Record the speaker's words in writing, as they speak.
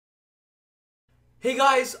Hey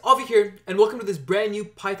guys, Avi here, and welcome to this brand new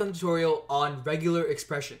Python tutorial on regular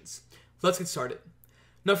expressions. Let's get started.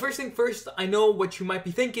 Now first thing first, I know what you might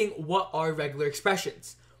be thinking, what are regular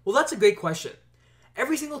expressions? Well, that's a great question.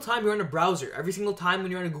 Every single time you're on a browser, every single time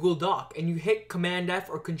when you're on a Google Doc, and you hit Command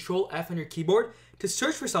F or Control F on your keyboard to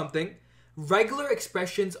search for something, regular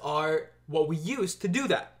expressions are what we use to do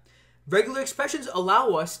that. Regular expressions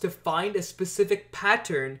allow us to find a specific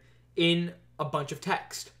pattern in a bunch of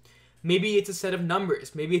text. Maybe it's a set of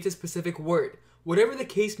numbers, maybe it's a specific word. Whatever the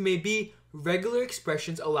case may be, regular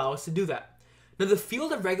expressions allow us to do that. Now the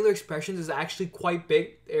field of regular expressions is actually quite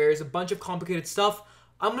big. There's a bunch of complicated stuff.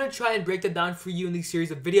 I'm going to try and break that down for you in these series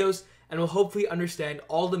of videos, and we'll hopefully understand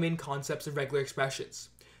all the main concepts of regular expressions.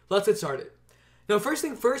 Let's get started. Now first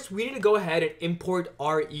thing first, we need to go ahead and import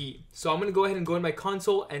RE. So I'm going to go ahead and go in my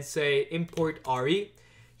console and say import RE.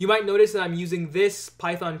 You might notice that I'm using this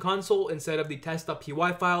Python console instead of the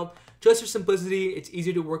test.py file. Just for simplicity, it's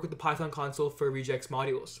easier to work with the Python console for regex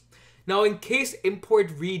modules. Now, in case import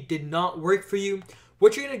read did not work for you,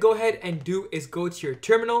 what you're going to go ahead and do is go to your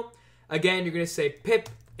terminal. Again, you're going to say pip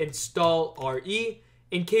install re.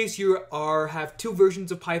 In case you have two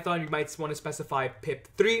versions of Python, you might want to specify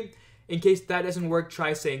pip3. In case that doesn't work,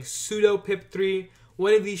 try saying sudo pip3.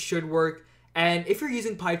 One of these should work. And if you're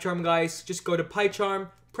using PyCharm, guys, just go to PyCharm,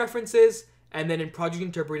 preferences, and then in project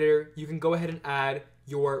interpreter, you can go ahead and add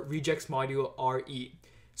your regex module RE.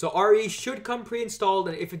 So RE should come pre-installed,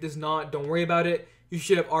 and if it does not, don't worry about it. You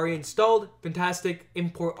should have RE installed. Fantastic.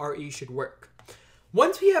 Import RE should work.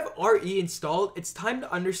 Once we have RE installed, it's time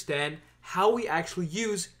to understand how we actually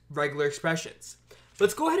use regular expressions.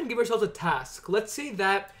 Let's go ahead and give ourselves a task. Let's say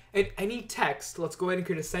that in any text, let's go ahead and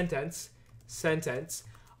create a sentence.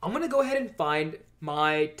 I'm going to go ahead and find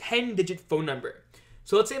my 10-digit phone number.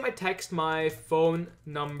 So let's say in my text, my phone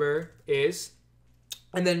number is,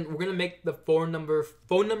 and then we're going to make the phone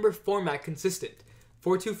number format consistent.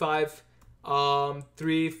 425,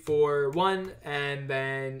 341, and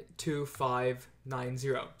then 2590.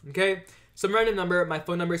 Okay? Some random number. My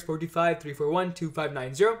phone number is 425, 341,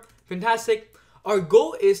 2590. Fantastic. Our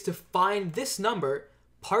goal is to find this number,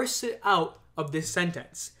 parse it out of this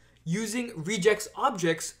sentence. Using regex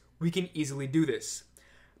objects, we can easily do this.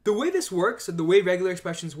 The way this works, the way regular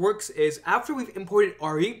expressions works, is after we've imported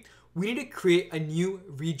RE, we need to create a new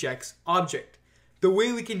regex object. The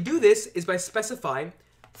way we can do this is by specifying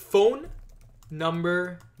phone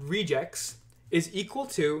number regex is equal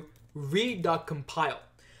to read.compile.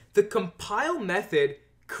 The compile method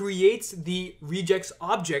creates the regex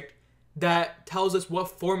object that tells us what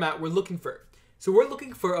format we're looking for. So we're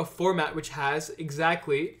looking for a format which has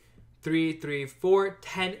exactly 3, 3, 4,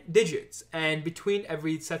 10 digits. And between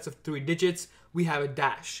every sets of 3 digits, we have a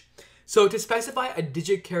dash. So to specify a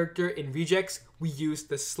digit character in regex, we use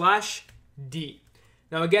the /d.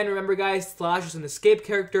 Now again, remember guys, slash is an escape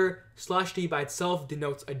character. /d by itself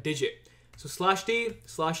denotes a digit. So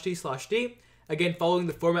 /d, again, following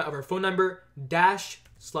the format of our phone number, dash,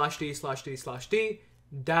 /d,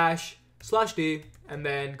 dash, /d, and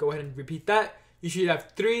then go ahead and repeat that. You should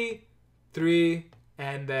have 3, 3,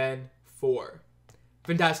 and then 4.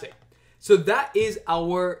 Fantastic. So that is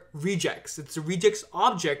our regex. It's a regex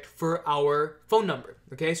object for our phone number.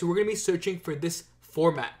 Okay, so we're going to be searching for this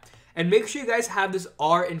format. And make sure you guys have this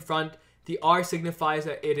R in front. The R signifies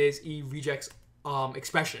that it is a regex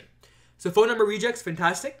expression. So phone number regex,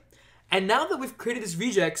 fantastic. And now that we've created this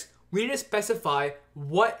regex, we need to specify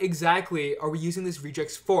what exactly are we using this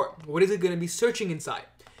regex for. What is it going to be searching inside?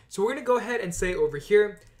 So we're going to go ahead and say over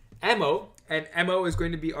here, mo, and mo is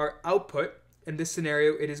going to be our output. In this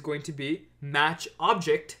scenario, it is going to be match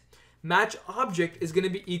object. Match object is going to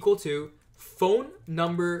be equal to phone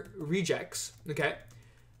number regex, okay,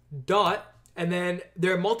 dot, and then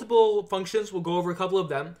there are multiple functions. We'll go over a couple of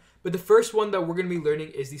them, but the first one that we're going to be learning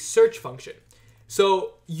is the search function.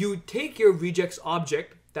 So you take your regex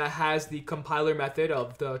object that has the compiler method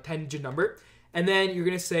of the 10-digit number, and then you're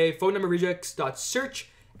going to say phone number regex dot search,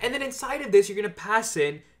 and then inside of this, you're going to pass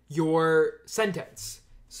in your sentence.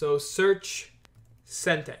 So search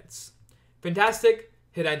sentence. Fantastic.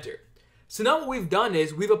 Hit enter. So now what we've done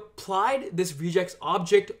is we've applied this regex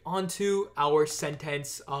object onto our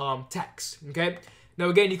sentence text. Okay. Now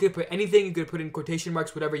again, you could put anything. You could put in quotation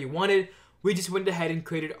marks, whatever you wanted. We just went ahead and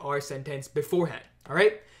created our sentence beforehand. All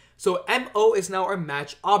right. So mo is now our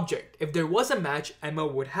match object. If there was a match, mo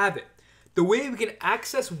would have it. The way we can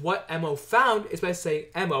access what mo found is by saying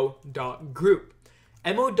mo.group.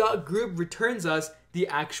 mo.group returns us the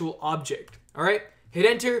actual object. All right, hit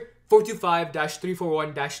enter,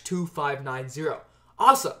 425-341-2590.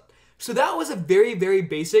 Awesome. So that was a very, very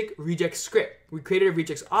basic regex script. We created a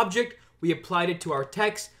regex object. we applied it to our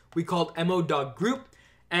text, we called mo.group,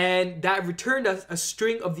 and that returned us a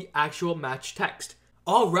string of the actual match text.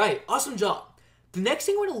 Alright, awesome job. The next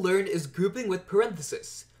thing we're going to learn is grouping with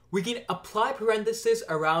parentheses. We can apply parentheses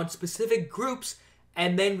around specific groups,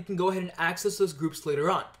 and then we can go ahead and access those groups later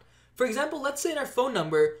on. For example, let's say in our phone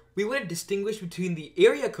number, we want to distinguish between the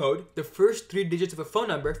area code, the first 3 digits of a phone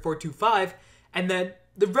number, 425, and then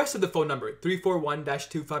the rest of the phone number,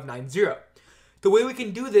 341-2590. The way we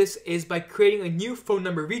can do this is by creating a new phone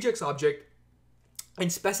number regex object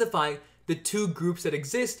and specifying the 2 groups that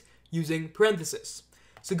exist using parentheses.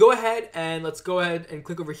 So go ahead and let's go ahead and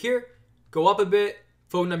click over here, go up a bit,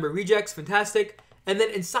 phone number regex, fantastic. And then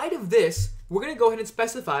inside of this, we're going to go ahead and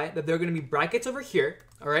specify that there are going to be brackets over here,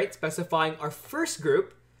 all right, specifying our first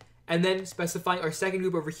group, and then specifying our second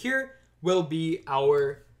group over here will be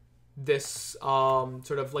our, this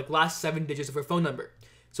sort of like last 7 digits of our phone number.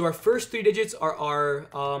 So our first 3 digits are our,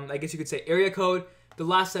 I guess you could say area code. The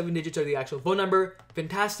last 7 digits are the actual phone number.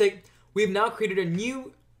 Fantastic. We've now created a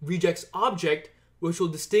new regex object which will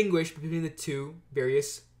distinguish between the 2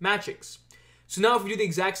 various matchings. So now if we do the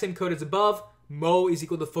exact same code as above, mo is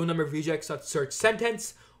equal to phone number regex.search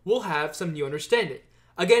sentence, we'll have some new understanding.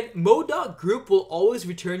 Again, mo.group will always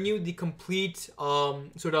return you the complete,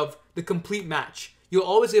 sort of the complete match. You'll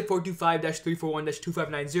always get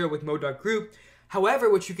 425-341-2590 with mo.group. However,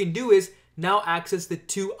 what you can do is now access the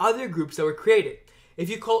 2 other groups that were created. If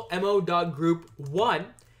you call mo.group1,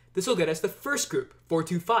 this will get us the first group,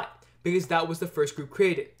 425, because that was the first group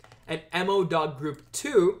created. And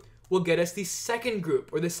mo.group2 will get us the second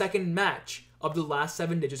group, or the second match of the last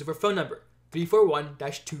 7 digits of our phone number,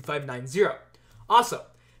 341-2590. Awesome.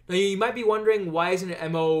 Now you might be wondering, why isn't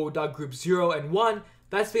it mo.group0 and 1?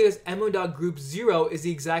 That's because mo.group0 is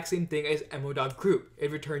the exact same thing as mo.group.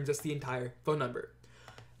 It returns us the entire phone number.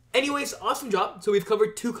 Anyways, awesome job. So we've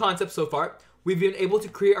covered 2 concepts so far. We've been able to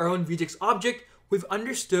create our own regex object. We've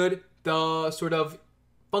understood the sort of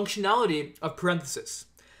functionality of parentheses.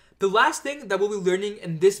 The last thing that we'll be learning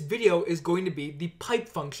in this video is going to be the pipe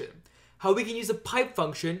function. How we can use a pipe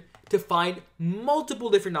function to find multiple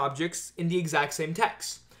different objects in the exact same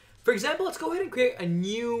text. For example, let's go ahead and create a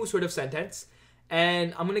new sort of sentence.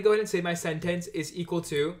 And I'm going to go ahead and say my sentence is equal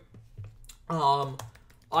to,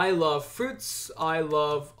 I love fruits, I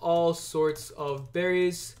love all sorts of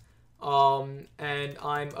berries, and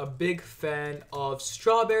I'm a big fan of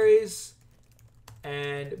strawberries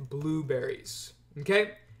and blueberries.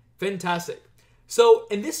 Okay, fantastic. So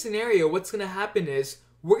in this scenario, what's going to happen is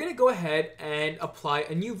we're going to go ahead and apply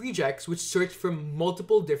a new regex which search for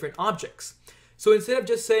multiple different objects. So instead of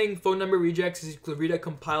just saying phone number regex is equal to read,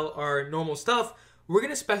 compile our normal stuff, we're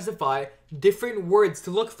going to specify different words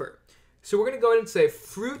to look for. So we're going to go ahead and say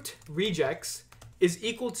fruit regex is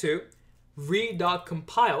equal to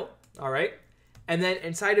read.compile, all right? And then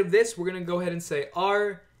inside of this, we're going to go ahead and say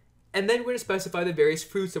R, and then we're going to specify the various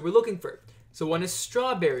fruits that we're looking for. So one is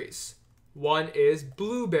strawberries, one is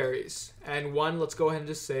blueberries, and one, let's go ahead and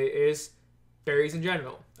just say, is berries in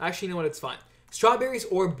general. Actually, you know what? It's fine. Strawberries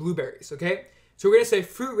or blueberries, okay? So we're going to say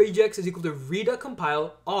fruit regex is equal to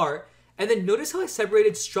read.compile R, and then notice how I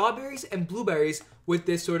separated strawberries and blueberries with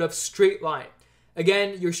this sort of straight line.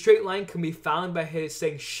 Again, your straight line can be found by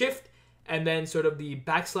saying shift and then sort of the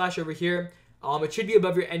backslash over here. It should be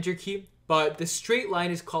above your enter key, but the straight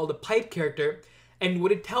line is called a pipe character. And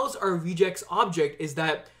what it tells our regex object is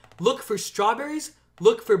that look for strawberries,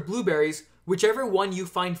 look for blueberries, whichever one you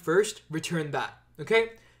find first, return that.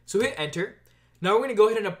 Okay, so hit enter. Now we're going to go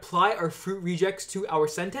ahead and apply our fruit regex to our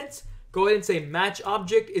sentence. Go ahead and say match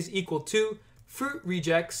object is equal to fruit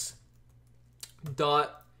regex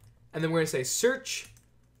dot, and then we're going to say search,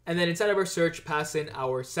 and then inside of our search pass in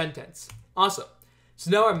our sentence. Awesome. So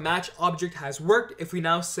now our match object has worked. If we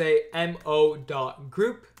now say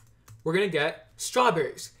mo.group, we're going to get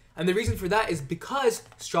strawberries. And the reason for that is because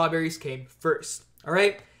strawberries came first. All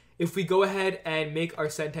right. If we go ahead and make our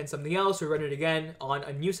sentence something else or run it again on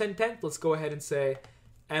a new sentence, let's go ahead and say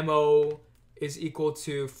mo is equal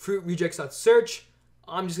to fruit regex.search.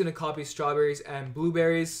 I'm just going to copy strawberries and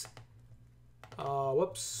blueberries.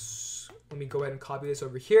 Whoops. Let me go ahead and copy this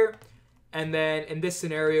over here. And then in this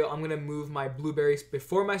scenario, I'm going to move my blueberries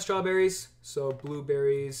before my strawberries. So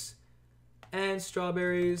blueberries and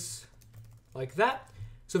strawberries like that.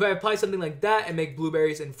 So if I apply something like that and make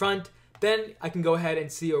blueberries in front, then I can go ahead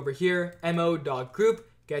and see over here, mo.group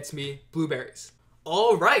gets me blueberries.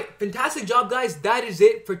 All right, fantastic job, guys. That is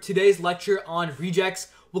it for today's lecture on regex.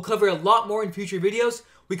 We'll cover a lot more in future videos.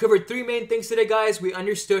 We covered 3 main things today, guys. We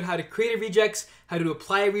understood how to create a regex, how to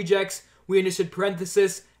apply a regex, we understood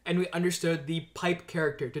parenthesis, and we understood the pipe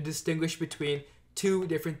character to distinguish between two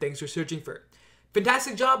different things you're searching for.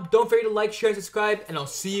 Fantastic job. Don't forget to like, share, and subscribe, and I'll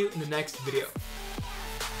see you in the next video.